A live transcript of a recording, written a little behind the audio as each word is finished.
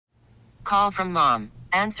call from mom.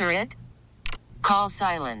 Answer it. Call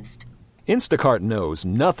silenced. Instacart knows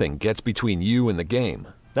nothing gets between you and the game.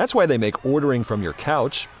 That's why they make ordering from your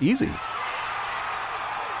couch easy.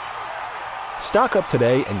 Stock up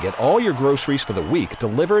today and get all your groceries for the week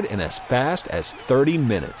delivered in as fast as 30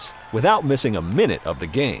 minutes without missing a minute of the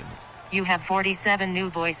game. You have 47 new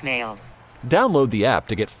voicemails. Download the app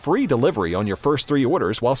to get free delivery on your first 3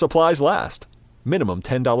 orders while supplies last. Minimum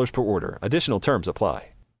 $10 per order. Additional terms apply.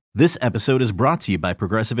 This episode is brought to you by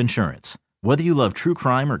Progressive Insurance. Whether you love true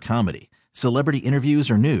crime or comedy, celebrity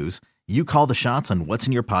interviews or news, you call the shots on what's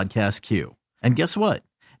in your podcast queue. And guess what?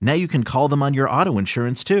 Now you can call them on your auto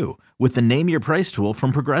insurance too with the Name Your Price tool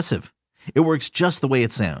from Progressive. It works just the way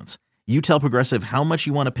it sounds. You tell Progressive how much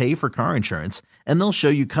you want to pay for car insurance, and they'll show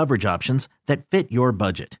you coverage options that fit your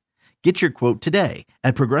budget. Get your quote today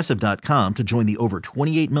at Progressive.com to join the over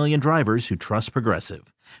 28 million drivers who trust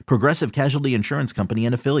Progressive. Progressive Casualty Insurance Company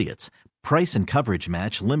and Affiliates. Price and coverage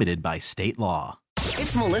match limited by state law.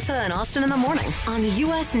 It's Melissa and Austin in the morning on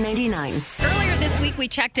US 99. Earlier this week, we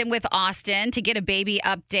checked in with Austin to get a baby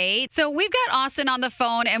update. So we've got Austin on the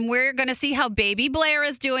phone, and we're going to see how baby Blair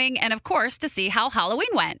is doing, and of course, to see how Halloween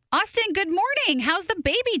went. Austin, good morning. How's the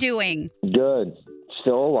baby doing? Good.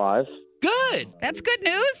 Still alive. Good. That's good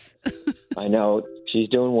news. I know. She's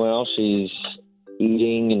doing well. She's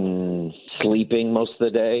eating and sleeping most of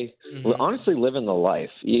the day. We're honestly living the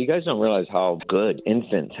life. You guys don't realize how good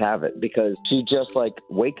infants have it because she just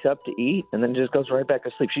wakes up to eat and then just goes right back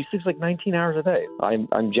to sleep. She sleeps 19 hours a day.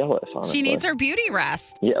 I'm jealous, honestly. She needs her beauty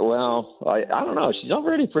rest. Yeah, well, I don't know. She's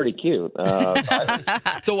already pretty cute.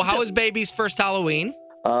 So how was baby's first Halloween?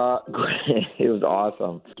 It was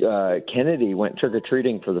awesome. Kennedy went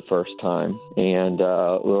trick-or-treating for the first time, and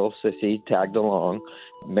little Sissy tagged along.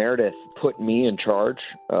 Meredith put me in charge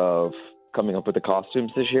of coming up with the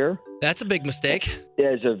costumes this year. That's a big mistake. Yeah,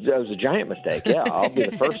 it was a giant mistake. Yeah, I'll be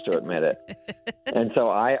the first to admit it. And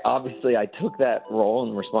so I took that role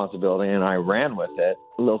and responsibility, and I ran with it.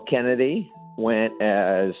 Little Kennedy went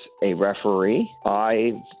as a referee.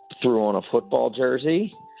 I threw on a football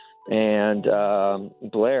jersey. And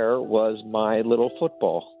Blair was my little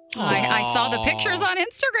football. I saw the pictures on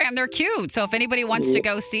Instagram. They're cute. So if anybody wants to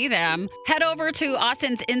go see them, head over to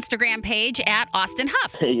Austin's Instagram page at Austin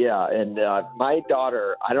Huff. Yeah, and my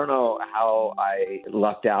daughter, I don't know how I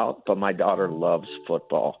lucked out, but my daughter loves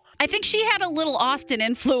football. I think she had a little Austin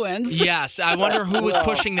influence. Yes, I wonder who was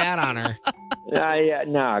pushing that on her.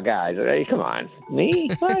 No, guys, come on.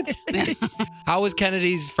 Me? What? How was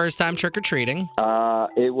Kennedy's first time trick-or-treating?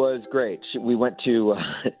 It was great. We went to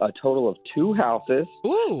a total of 2 houses.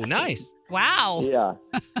 Ooh, nice. Wow. Yeah.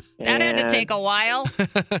 That had to take a while.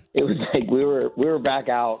 It was we were back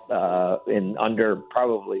out in under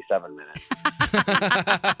probably 7 minutes.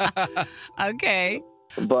 Okay.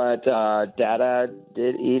 But Dada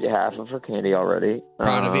did eat half of her candy already.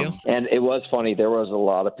 Proud of you. And it was funny. There was a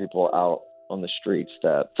lot of people out on the streets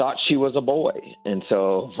that thought she was a boy. And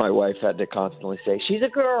so my wife had to constantly say, she's a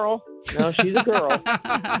girl. No, she's a girl.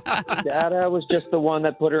 Dada was just the one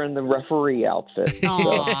that put her in the referee outfit.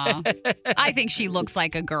 Aww. I think she looks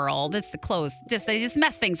like a girl. That's the clothes. They just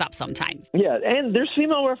mess things up sometimes. Yeah, and there's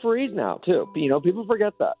female referees now, too. People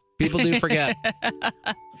forget that. People do forget.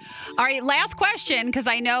 All right, last question, because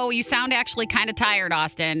I know you sound actually kind of tired,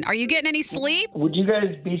 Austin. Are you getting any sleep? Would you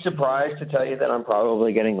guys be surprised to tell you that I'm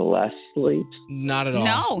probably getting less sleep? Not at all.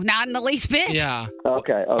 No, not in the least bit. Yeah.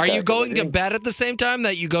 Okay. Are you going to bed at the same time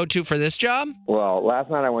that you go to for this job? Well,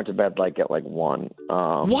 last night I went to bed at 1.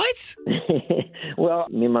 What? Well,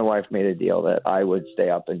 me and my wife made a deal that I would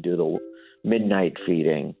stay up and do the midnight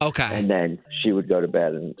feeding. Okay. And then she would go to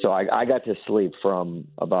bed. And so I got to sleep from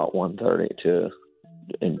about 1:30 to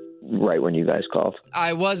right when you guys called.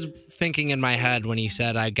 I was thinking in my head when you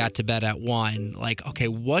said I got to bed at 1, okay,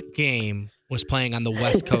 what game was playing on the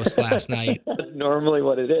West Coast last night? That's normally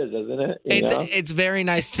what it is, isn't it? It's very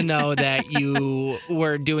nice to know that you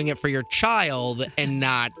were doing it for your child and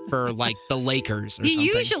not for the Lakers or something. He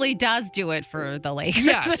usually does do it for the Lakers.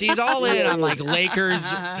 Yes, he's all in on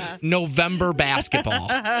Lakers November basketball.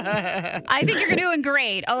 I think you're doing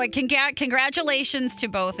great. Oh, congratulations to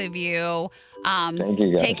both of you. Thank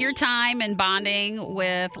you, guys. Take your time and bonding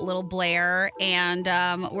with little Blair, and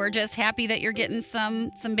we're just happy that you're getting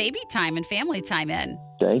some baby time and family time in.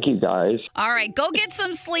 Thank you, guys. All right, go get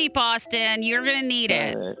some sleep, Austin. You're going to need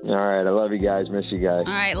it. All right, I love you guys. Miss you guys.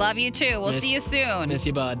 All right, love you too. We'll see you soon. Miss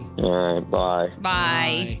you, bud. All right, bye.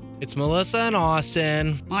 Bye. It's Melissa and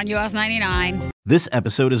Austin On US 99. This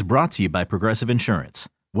episode is brought to you by Progressive Insurance.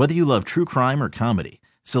 Whether you love true crime or comedy,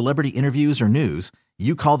 celebrity interviews or news,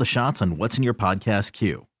 you call the shots on what's in your podcast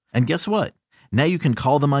queue. And guess what? Now you can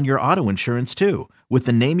call them on your auto insurance too with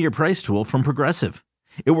the Name Your Price tool from Progressive.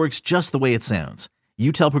 It works just the way it sounds.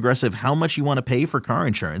 You tell Progressive how much you want to pay for car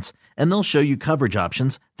insurance, and they'll show you coverage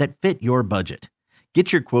options that fit your budget.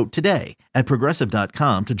 Get your quote today at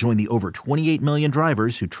Progressive.com to join the over 28 million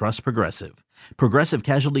drivers who trust Progressive. Progressive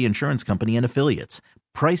Casualty Insurance Company and Affiliates.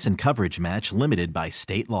 Price and coverage match limited by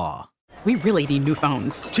state law. We really need new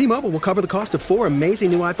phones. T-Mobile will cover the cost of 4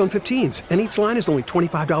 amazing new iPhone 15s, and each line is only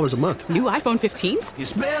 $25 a month. New iPhone 15s?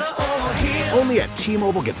 It's better over here. Only at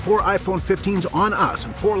T-Mobile, get 4 iPhone 15s on us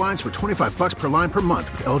and 4 lines for $25 per line per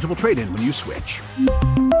month with eligible trade-in when you switch.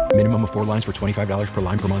 Minimum of 4 lines for $25 per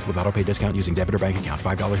line per month with autopay discount using debit or bank account.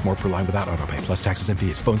 $5 more per line without autopay, plus taxes and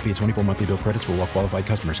fees. Phone fee at 24 monthly bill credits for well-qualified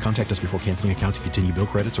customers. Contact us before canceling account to continue bill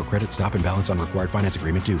credits or credit stop and balance on required finance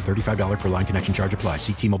agreement due. $35 per line connection charge applies.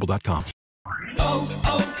 See T-Mobile.com.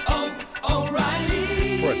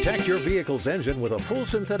 O'Reilly. Protect your vehicle's engine with a full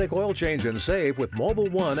synthetic oil change and save with Mobil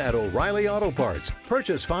 1 at O'Reilly Auto Parts.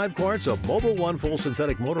 Purchase 5 quarts of Mobil 1 full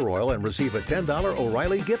synthetic motor oil and receive a $10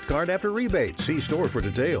 O'Reilly gift card after rebate. See store for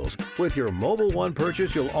details. With your Mobil 1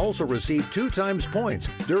 purchase, you'll also receive 2 times points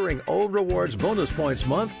during O Rewards Bonus Points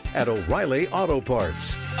Month at O'Reilly Auto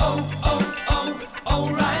Parts.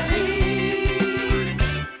 O'Reilly.